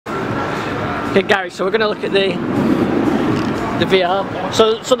Okay, Gary, so we're going to look at the VR.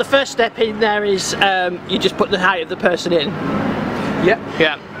 So the first step in there is you just put the height of the person in. Yep.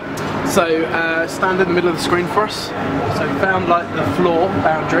 Yeah. So stand in the middle of the screen for us. So we found like the floor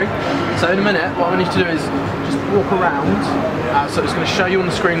boundary. So in a minute, what we need to do is just walk around. So it's going to show you on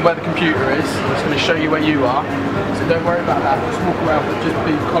the screen where the computer is. It's going to show you where you are. So don't worry about that. Just walk around, but just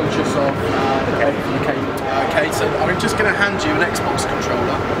be conscious of the cable. Okay. So I'm just going to hand you an Xbox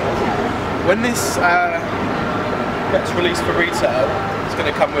controller. When this gets released for retail, it's going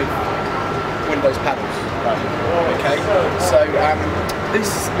to come with Windows paddles. Okay, so this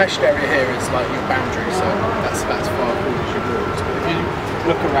meshed area here is like your boundary, so that's about as far forward as you walk. But if you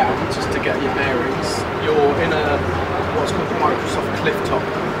look around just to get your bearings, you're in a what's called the Microsoft clifftop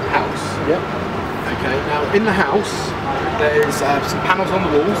house. Yep. Okay, now in the house there's some panels on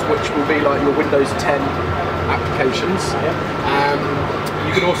the walls which will be like your Windows 10 applications. Yep.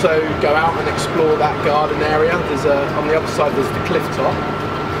 You can also go out and explore that garden area. There's on the other side there's the cliff top.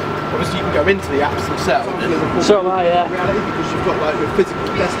 Obviously you can go into the apps themselves. So am I, yeah. Reality, because you've got like your physical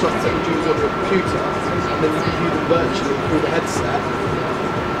desktop that you use on your computer, and then you can view them virtually through the headset.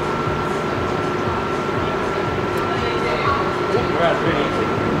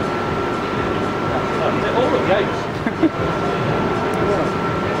 All the games.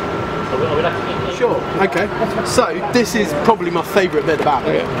 Sure, okay. So this is probably my favourite bit about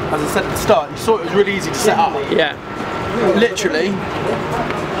it. As I said at the start, you saw it was really easy to set up. Yeah. Literally,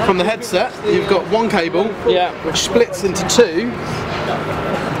 from the headset, you've got one cable, which splits into two,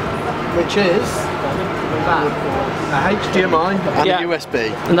 which is a HDMI and a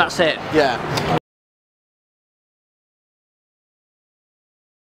USB. And that's it. Yeah.